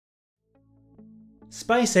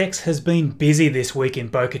SpaceX has been busy this week in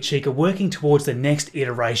Boca Chica working towards the next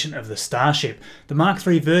iteration of the Starship. The Mark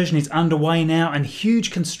III version is underway now and huge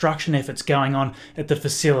construction efforts going on at the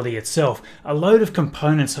facility itself. A load of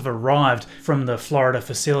components have arrived from the Florida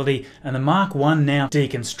facility and the Mark I now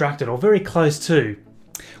deconstructed, or very close to.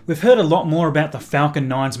 We've heard a lot more about the Falcon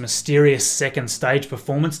 9's mysterious second stage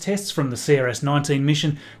performance tests from the CRS-19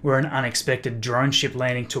 mission, where an unexpected drone ship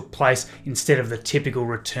landing took place instead of the typical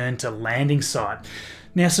return to landing site.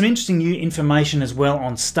 Now, some interesting new information as well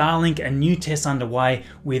on Starlink, and new tests underway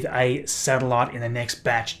with a satellite in the next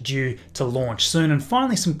batch due to launch soon. And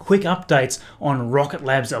finally, some quick updates on Rocket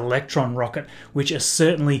Lab's Electron rocket, which are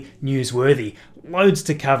certainly newsworthy. Loads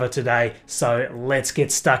to cover today, so let's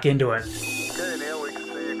get stuck into it.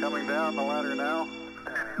 Down the ladder now.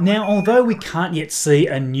 Now, although we can't yet see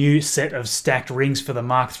a new set of stacked rings for the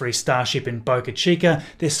Mark III Starship in Boca Chica,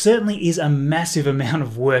 there certainly is a massive amount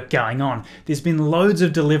of work going on. There's been loads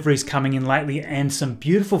of deliveries coming in lately, and some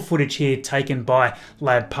beautiful footage here taken by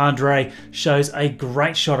Lab Padre shows a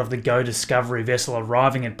great shot of the Go Discovery vessel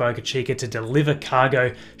arriving at Boca Chica to deliver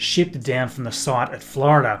cargo shipped down from the site at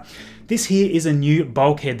Florida. This here is a new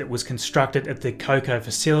bulkhead that was constructed at the Coco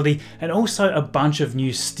facility, and also a bunch of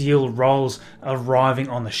new steel rolls arriving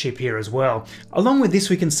on the ship here as well. Along with this,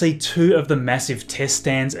 we can see two of the massive test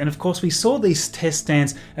stands, and of course we saw these test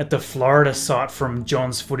stands at the Florida site from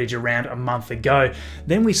John's footage around a month ago.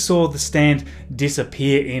 Then we saw the stand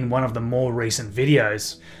disappear in one of the more recent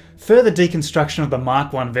videos. Further deconstruction of the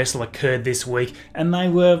Mark I vessel occurred this week, and they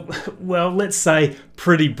were, well, let's say,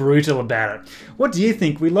 pretty brutal about it. What do you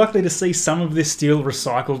think? We're likely to see some of this steel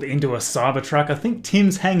recycled into a Cybertruck. I think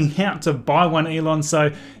Tim's hanging out to buy one, Elon,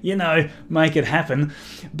 so, you know, make it happen.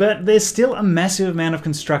 But there's still a massive amount of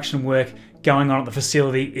construction work going on at the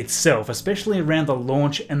facility itself, especially around the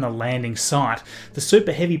launch and the landing site. The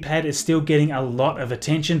super heavy pad is still getting a lot of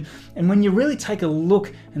attention, and when you really take a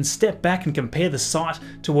look and step back and compare the site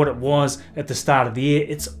to what it was at the start of the year,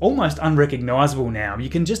 it's almost unrecognizable now. You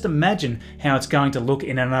can just imagine how it's going to look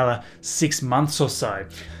in another 6 months or so.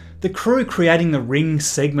 The crew creating the ring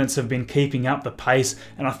segments have been keeping up the pace,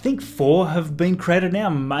 and I think 4 have been created now,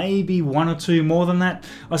 maybe 1 or 2 more than that.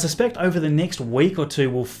 I suspect over the next week or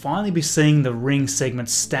 2 we'll finally be seeing the ring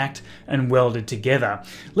segments stacked and welded together.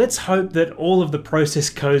 Let's hope that all of the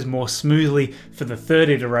process goes more smoothly for the 3rd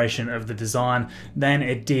iteration of the design than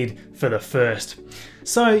it did for the 1st.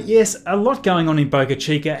 So yes, a lot going on in Boca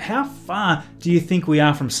Chica. How far do you think we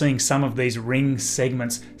are from seeing some of these ring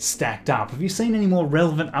segments stacked up? Have you seen any more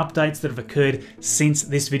relevant updates that have occurred since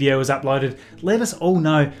this video was uploaded? Let us all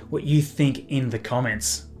know what you think in the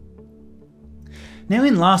comments. Now,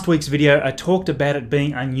 in last week's video, I talked about it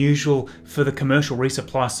being unusual for the commercial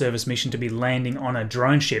resupply service mission to be landing on a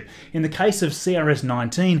drone ship. In the case of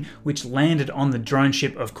CRS-19, which landed on the drone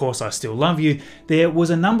ship Of Course I Still Love You, there was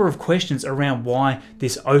a number of questions around why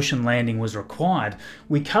this ocean landing was required.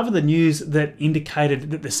 We covered the news that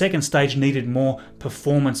indicated that the second stage needed more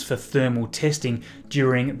performance for thermal testing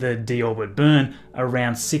during the deorbit burn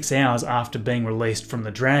around 6 hours after being released from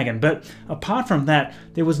the Dragon. But apart from that,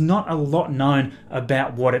 there was not a lot known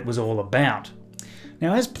about what it was all about.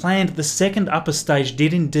 Now, as planned, the second upper stage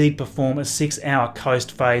did indeed perform a 6-hour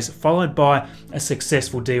coast phase, followed by a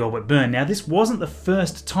successful deorbit burn. Now, this wasn't the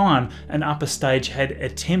first time an upper stage had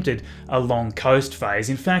attempted a long coast phase.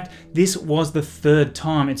 In fact, this was the 3rd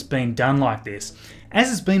time it's been done like this. As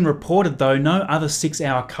has been reported though, no other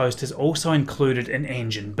 6-hour coast has also included an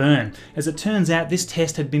engine burn. As it turns out, this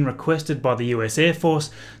test had been requested by the US Air Force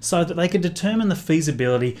so that they could determine the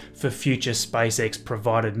feasibility for future SpaceX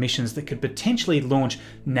provided missions that could potentially launch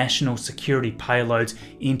national security payloads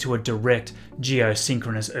into a direct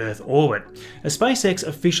geosynchronous Earth orbit. A SpaceX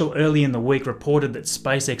official early in the week reported that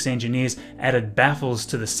SpaceX engineers added baffles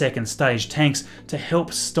to the second stage tanks to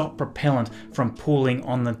help stop propellant from pooling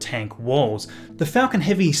on the tank walls. The Falcon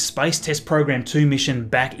Heavy Space Test Program 2 mission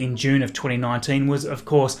back in June of 2019 was, of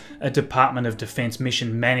course, a Department of Defense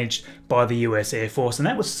mission managed by the US Air Force, and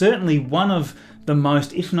that was certainly one of the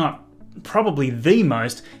most, if not probably the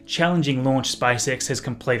most challenging launch SpaceX has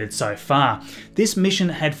completed so far. This mission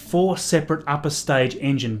had 4 separate upper stage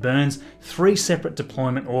engine burns, 3 separate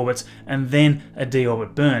deployment orbits, and then a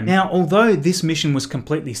deorbit burn. Now, although this mission was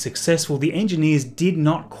completely successful, the engineers did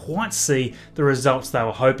not quite see the results they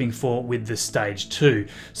were hoping for with the stage 2.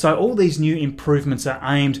 So all these new improvements are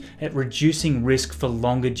aimed at reducing risk for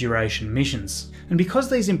longer duration missions. And because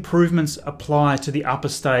these improvements apply to the upper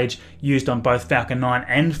stage used on both Falcon 9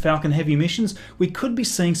 and Falcon Heavy missions, we could be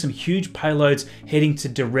seeing some huge payloads heading to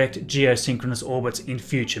direct geosynchronous orbits in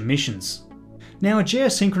future missions. Now, a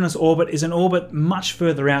geosynchronous orbit is an orbit much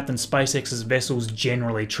further out than SpaceX's vessels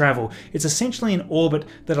generally travel. It's essentially an orbit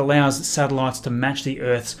that allows satellites to match the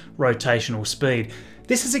Earth's rotational speed.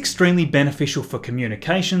 This is extremely beneficial for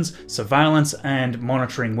communications, surveillance, and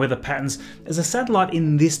monitoring weather patterns, as a satellite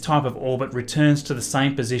in this type of orbit returns to the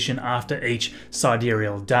same position after each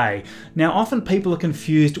sidereal day. Now, often people are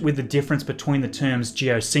confused with the difference between the terms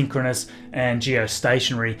geosynchronous and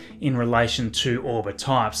geostationary in relation to orbit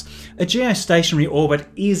types. A geostationary orbit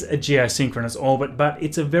is a geosynchronous orbit, but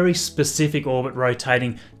it's a very specific orbit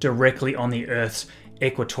rotating directly on the Earth's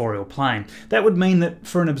equatorial plane. That would mean that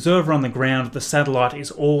for an observer on the ground, the satellite is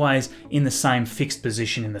always in the same fixed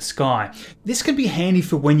position in the sky. This can be handy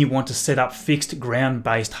for when you want to set up fixed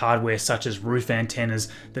ground-based hardware such as roof antennas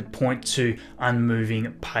that point to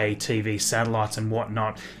unmoving pay TV satellites and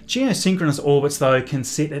whatnot. Geosynchronous orbits though can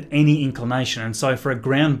sit at any inclination, and so for a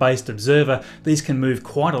ground-based observer, these can move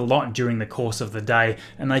quite a lot during the course of the day,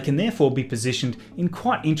 and they can therefore be positioned in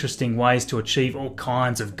quite interesting ways to achieve all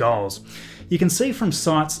kinds of goals. You can see from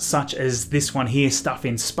sites such as this one here, Stuff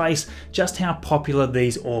in Space, just how popular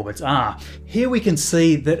these orbits are. Here we can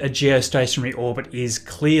see that a geostationary orbit is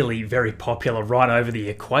clearly very popular right over the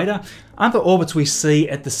equator. Other orbits we see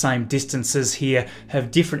at the same distances here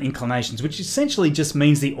have different inclinations, which essentially just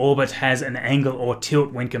means the orbit has an angle or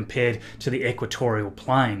tilt when compared to the equatorial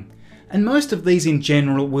plane. And most of these in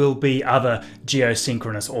general will be other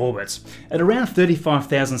geosynchronous orbits. At around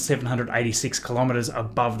 35,786 kilometers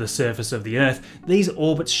above the surface of the Earth, these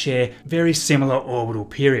orbits share very similar orbital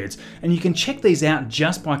periods, and you can check these out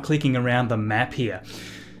just by clicking around the map here.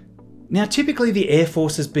 Now, typically the Air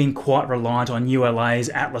Force has been quite reliant on ULA's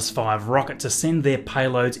Atlas V rocket to send their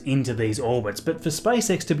payloads into these orbits, but for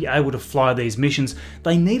SpaceX to be able to fly these missions,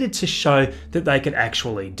 they needed to show that they could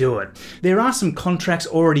actually do it. There are some contracts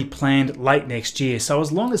already planned late next year, so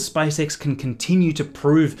as long as SpaceX can continue to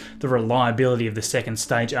prove the reliability of the second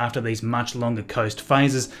stage after these much longer coast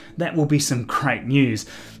phases, that will be some great news.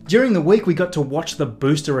 During the week, we got to watch the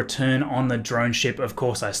booster return on the drone ship Of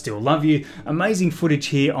Course I Still Love You. Amazing footage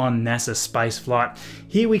here on NASA spaceflight.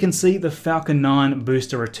 Here we can see the Falcon 9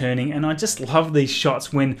 booster returning, and I just love these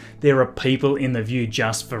shots when there are people in the view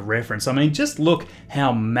just for reference. I mean, just look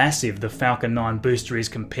how massive the Falcon 9 booster is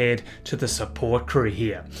compared to the support crew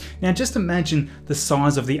here. Now just imagine the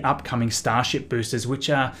size of the upcoming Starship boosters, which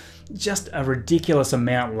are just a ridiculous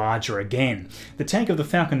amount larger again. The tank of the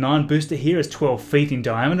Falcon 9 booster here is 12 feet in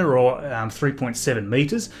diameter, or 3.7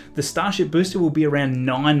 meters. The Starship booster will be around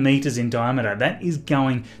 9 meters in diameter. That is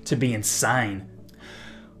going to be insane.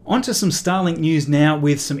 On to some Starlink news now,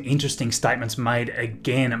 with some interesting statements made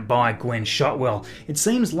again by Gwen Shotwell. It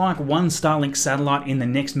seems like one Starlink satellite in the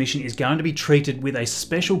next mission is going to be treated with a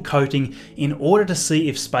special coating in order to see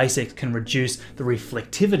if SpaceX can reduce the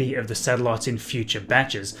reflectivity of the satellites in future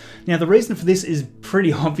batches. Now, the reason for this is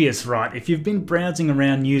pretty obvious, right? If you've been browsing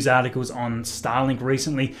around news articles on Starlink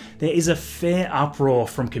recently, there is a fair uproar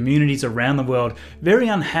from communities around the world very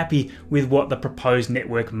unhappy with what the proposed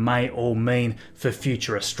network may all mean for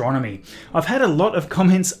future astronomy. I've had a lot of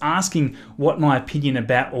comments asking what my opinion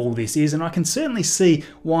about all this is, and I can certainly see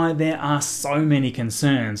why there are so many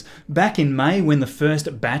concerns. Back in May, when the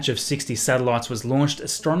first batch of 60 satellites was launched,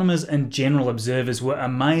 astronomers and general observers were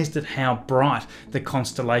amazed at how bright the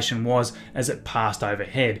constellation was as it passed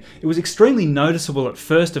overhead. It was extremely noticeable at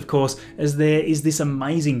first, of course, as there is this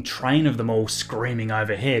amazing train of them all screaming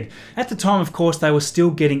overhead. At the time, of course, they were still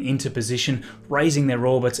getting into position, raising their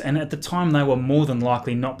orbits, and at the time they were more than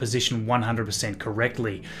likely not positioned 100%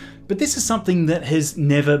 correctly. But this is something that has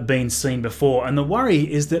never been seen before, and the worry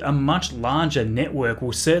is that a much larger network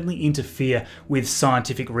will certainly interfere with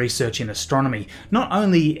scientific research in astronomy, not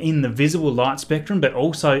only in the visible light spectrum but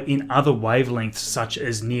also in other wavelengths such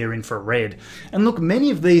as near infrared. And look, many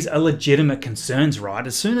of these are legitimate concerns, right?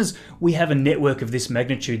 As soon as we have a network of this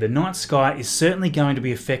magnitude, the night sky is certainly going to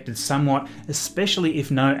be affected somewhat, especially if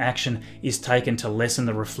no action is taken to lessen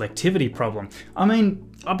the reflectivity problem. I mean,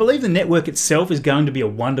 I believe the network itself is going to be a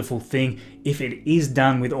wonderful thing if it is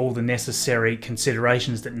done with all the necessary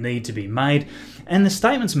considerations that need to be made. And the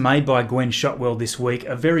statements made by Gwen Shotwell this week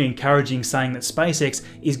are very encouraging, saying that SpaceX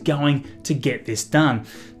is going to get this done.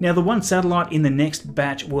 Now, the one satellite in the next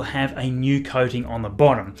batch will have a new coating on the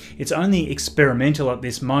bottom. It's only experimental at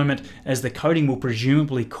this moment, as the coating will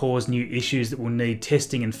presumably cause new issues that will need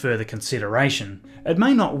testing and further consideration. It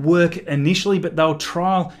may not work initially, but they'll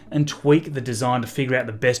trial and tweak the design to figure out the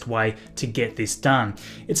the best way to get this done.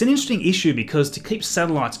 It's an interesting issue because to keep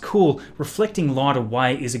satellites cool, reflecting light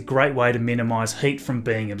away is a great way to minimize heat from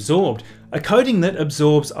being absorbed. A coating that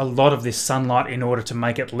absorbs a lot of this sunlight in order to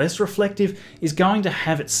make it less reflective is going to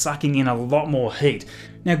have it sucking in a lot more heat.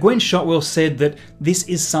 Now, Gwen Shotwell said that this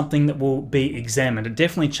is something that will be examined. It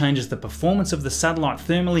definitely changes the performance of the satellite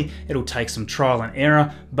thermally. It'll take some trial and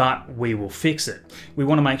error, but we will fix it. We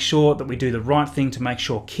want to make sure that we do the right thing to make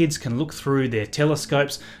sure kids can look through their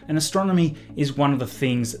telescopes, and astronomy is one of the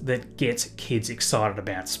things that gets kids excited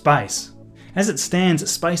about space. As it stands,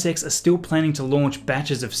 SpaceX are still planning to launch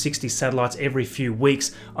batches of 60 satellites every few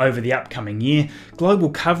weeks over the upcoming year. Global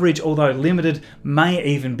coverage, although limited, may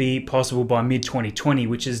even be possible by mid-2020,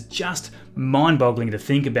 which is just mind-boggling to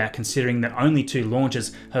think about considering that only 2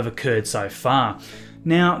 launches have occurred so far.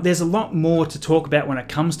 Now, there's a lot more to talk about when it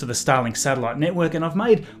comes to the Starlink satellite network, and I've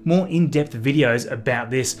made more in-depth videos about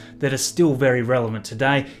this that are still very relevant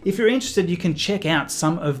today. If you're interested, you can check out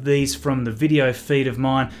some of these from the video feed of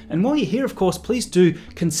mine. And while you're here, of course, please do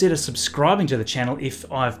consider subscribing to the channel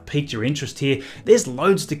if I've piqued your interest here. There's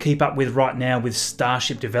loads to keep up with right now with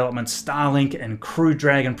Starship development, Starlink and Crew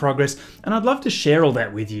Dragon progress, and I'd love to share all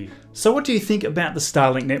that with you. So what do you think about the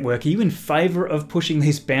Starlink network? Are you in favour of pushing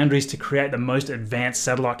these boundaries to create the most advanced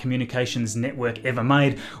satellite communications network ever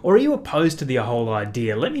made? Or are you opposed to the whole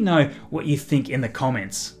idea? Let me know what you think in the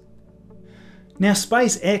comments. Now,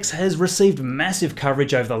 SpaceX has received massive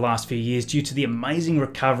coverage over the last few years due to the amazing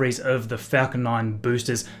recoveries of the Falcon 9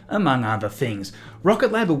 boosters, among other things.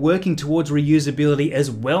 Rocket Lab are working towards reusability as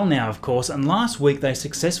well now, of course, and last week they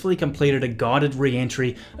successfully completed a guided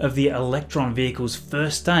re-entry of the Electron vehicle's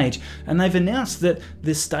first stage, and they've announced that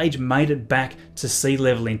this stage made it back to sea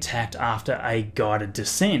level intact after a guided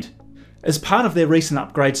descent. As part of their recent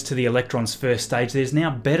upgrades to the Electron's first stage, there's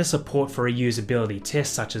now better support for reusability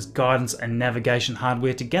tests such as guidance and navigation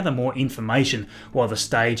hardware to gather more information while the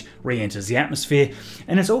stage re-enters the atmosphere,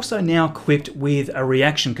 and it's also now equipped with a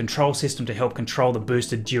reaction control system to help control the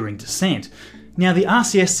booster during descent. Now, the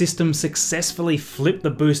RCS system successfully flipped the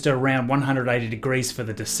booster around 180 degrees for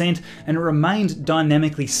the descent, and it remained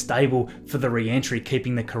dynamically stable for the re-entry,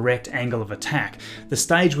 keeping the correct angle of attack. The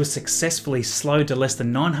stage was successfully slowed to less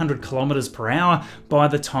than 900 kilometers per hour by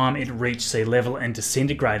the time it reached sea level and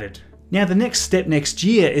disintegrated. Now, the next step next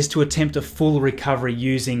year is to attempt a full recovery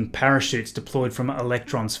using parachutes deployed from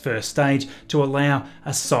Electron's first stage to allow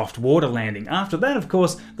a soft water landing. After that, of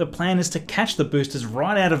course, the plan is to catch the boosters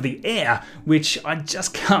right out of the air, which I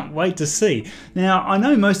just can't wait to see. Now, I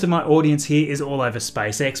know most of my audience here is all over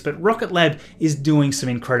SpaceX, but Rocket Lab is doing some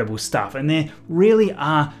incredible stuff, and there really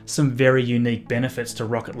are some very unique benefits to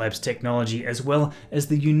Rocket Lab's technology, as well as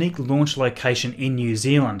the unique launch location in New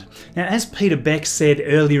Zealand. Now, as Peter Beck said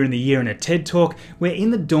earlier in the year in a TED Talk, we're in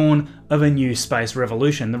the dawn of a new space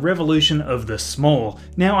revolution, the revolution of the small.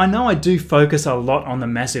 Now, I know I do focus a lot on the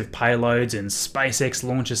massive payloads and SpaceX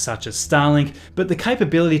launches such as Starlink, but the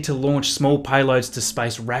capability to launch small payloads to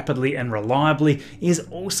space rapidly and reliably is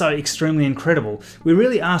also extremely incredible. We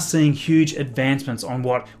really are seeing huge advancements on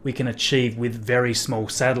what we can achieve with very small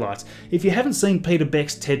satellites. If you haven't seen Peter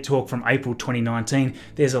Beck's TED Talk from April 2019,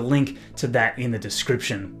 there's a link to that in the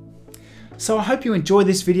description. So I hope you enjoyed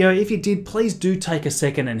this video. If you did, please do take a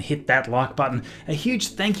second and hit that like button. A huge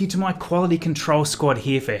thank you to my quality control squad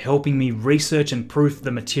here for helping me research and proof the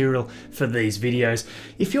material for these videos.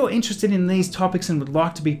 If you're interested in these topics and would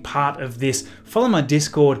like to be part of this, follow my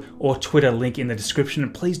Discord or Twitter link in the description,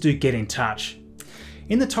 and please do get in touch.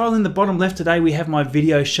 In the title in the bottom left today, we have my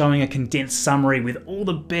video showing a condensed summary with all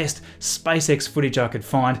the best SpaceX footage I could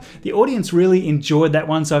find. The audience really enjoyed that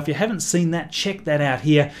one, so if you haven't seen that, check that out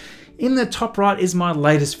here. In the top right is my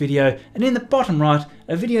latest video, and in the bottom right,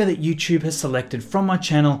 a video that YouTube has selected from my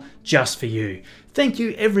channel just for you. Thank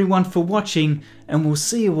you everyone for watching, and we'll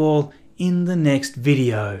see you all in the next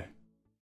video.